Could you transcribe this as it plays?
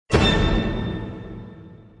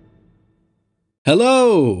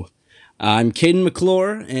Hello, I'm Caden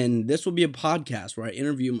McClure, and this will be a podcast where I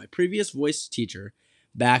interview my previous voice teacher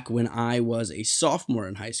back when I was a sophomore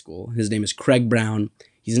in high school. His name is Craig Brown.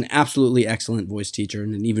 He's an absolutely excellent voice teacher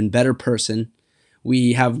and an even better person.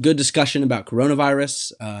 We have good discussion about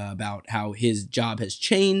coronavirus, about how his job has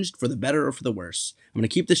changed for the better or for the worse. I'm going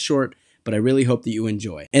to keep this short, but I really hope that you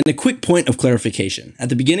enjoy. And a quick point of clarification. At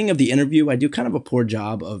the beginning of the interview, I do kind of a poor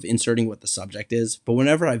job of inserting what the subject is, but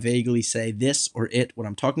whenever I vaguely say this or it, what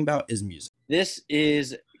I'm talking about is music. This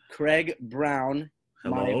is Craig Brown,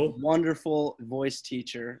 my Hello. wonderful voice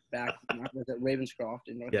teacher back when I was at Ravenscroft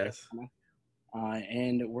in North Yes. Carolina.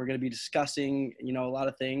 And we're going to be discussing, a lot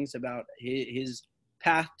of things about his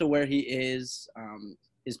path to where he is,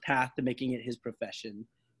 his path to making it his profession,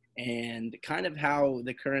 and kind of how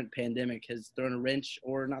the current pandemic has thrown a wrench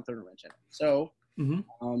or not thrown a wrench in it. So,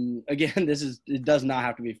 again, it does not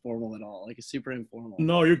have to be formal at all. Like, it's super informal.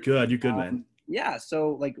 No, you're good. You're good, man. Yeah.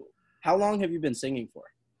 So, how long have you been singing for?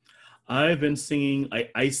 I've been singing.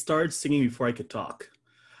 I started singing before I could talk.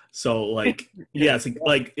 So yeah, it's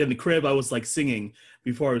like in the crib, I was like singing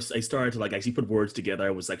before I started to like actually put words together. I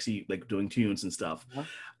was actually like doing tunes and stuff. Uh-huh.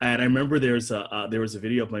 And I remember there was a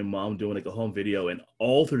video of my mom doing like a home video, and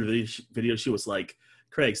all through the video she was like,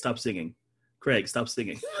 "Craig, stop singing. Craig, stop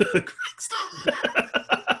singing. Craig, stop."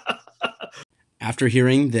 After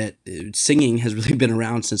hearing that singing has really been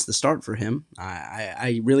around since the start for him,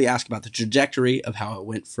 I really ask about the trajectory of how it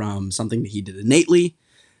went from something that he did innately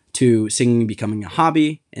to singing becoming a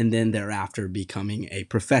hobby, and then thereafter becoming a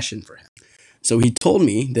profession for him. So he told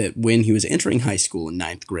me that when he was entering high school in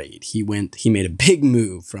ninth grade, he made a big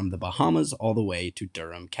move from the Bahamas all the way to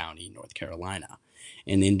Durham County, North Carolina.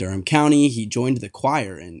 And in Durham County, he joined the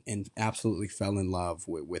choir and absolutely fell in love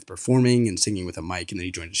with performing and singing with a mic. And then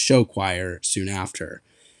he joined a show choir soon after.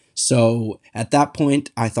 So at that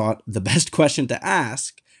point, I thought the best question to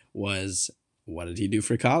ask was, what did he do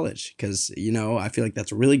for college? Because, I feel like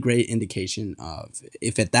that's a really great indication of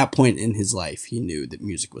if at that point in his life he knew that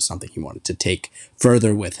music was something he wanted to take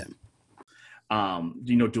further with him.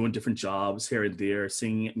 Doing different jobs here and there,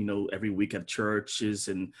 singing, every week at churches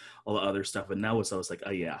and all the other stuff. And I was like,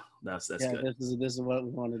 oh yeah, that's good. This is what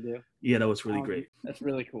we want to do. Yeah, that was really great. That's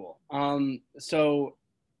really cool. So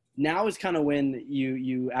now is kind of when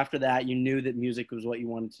you after that you knew that music was what you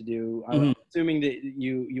wanted to do. I'm assuming that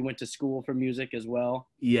you went to school for music as well.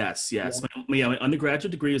 Yes. Yeah. My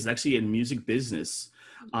undergraduate degree is actually in music business,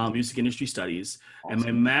 music industry studies, awesome. And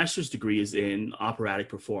my master's degree is in operatic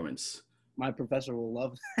performance. My professor will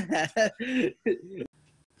love that.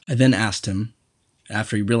 I then asked him,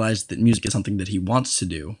 after he realized that music is something that he wants to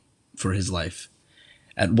do for his life,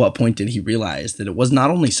 at what point did he realize that it was not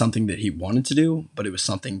only something that he wanted to do, but it was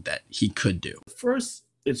something that he could do? First,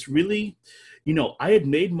 it's really, I had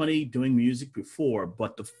made money doing music before,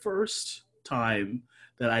 but the first time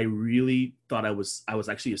that I really thought I was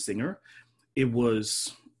actually a singer, it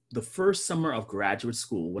was the first summer of graduate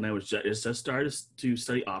school when I was just started to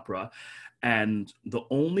study opera. And the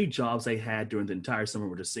only jobs I had during the entire summer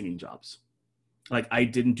were just singing jobs. Like I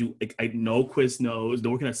didn't do, no Quiznos, no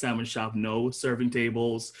working at Salmon Shop, no serving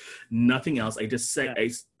tables, nothing else. I just said,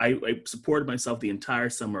 I supported myself the entire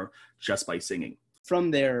summer just by singing. From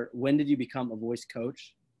there, when did you become a voice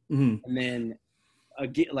coach? And then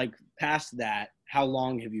past that, how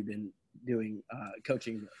long have you been doing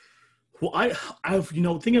coaching? Well, I've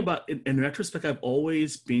thinking about in retrospect, I've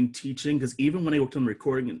always been teaching, because even when I worked on the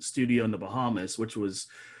recording studio in the Bahamas, which was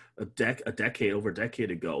over a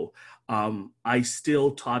decade ago, I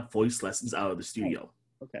still taught voice lessons out of the studio.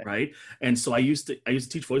 Okay. Right. And so I used to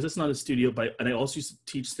teach voice lessons out of the studio, and I also used to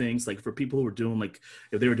teach things like for people who were doing, like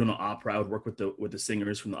if they were doing an opera, I would work with the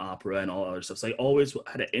singers from the opera and all other stuff. So I always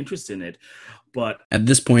had an interest in it. But at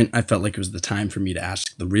this point, I felt like it was the time for me to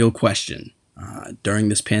ask the real question. During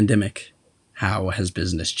this pandemic, how has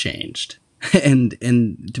business changed? And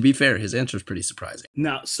to be fair, his answer is pretty surprising.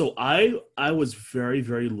 Now, so I was very,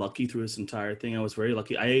 very lucky through this entire thing. I was very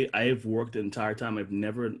lucky. I have worked the entire time. I've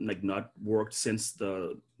never not worked since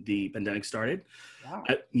the pandemic started. Wow.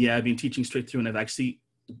 I've been teaching straight through, and I've actually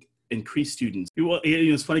increased students. Well,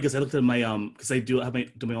 it's funny because I looked at my because I do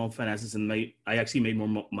my own finances, and I actually made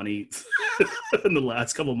more money in the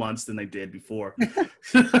last couple of months than I did before.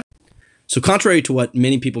 So contrary to what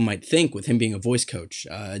many people might think with him being a voice coach,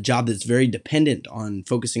 a job that's very dependent on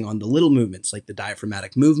focusing on the little movements like the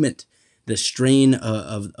diaphragmatic movement, the strain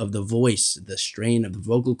of the voice, the strain of the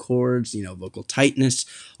vocal cords, vocal tightness,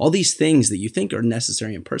 all these things that you think are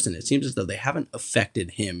necessary in person, it seems as though they haven't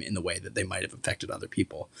affected him in the way that they might have affected other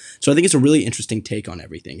people. So I think it's a really interesting take on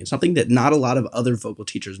everything. It's something that not a lot of other vocal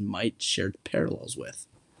teachers might share parallels with.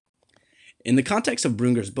 In the context of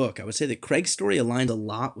Brunger's book, I would say that Craig's story aligns a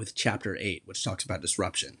lot with Chapter 8, which talks about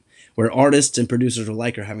disruption, where artists and producers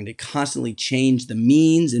alike are having to constantly change the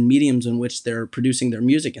means and mediums in which they're producing their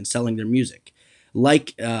music and selling their music.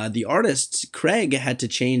 Like the artists, Craig had to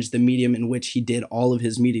change the medium in which he did all of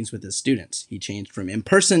his meetings with his students. He changed from in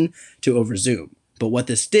person to over Zoom. But what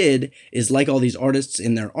this did is, like all these artists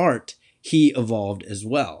in their art, he evolved as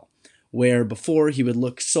well, where before he would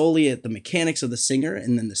look solely at the mechanics of the singer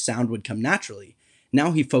and then the sound would come naturally.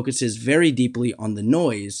 Now he focuses very deeply on the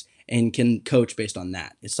noise and can coach based on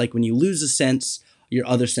that. It's like when you lose a sense, your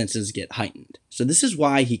other senses get heightened. So this is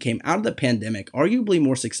why he came out of the pandemic arguably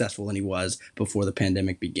more successful than he was before the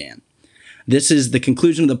pandemic began. This is the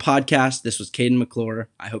conclusion of the podcast. This was Caden McClure.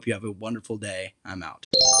 I hope you have a wonderful day. I'm out.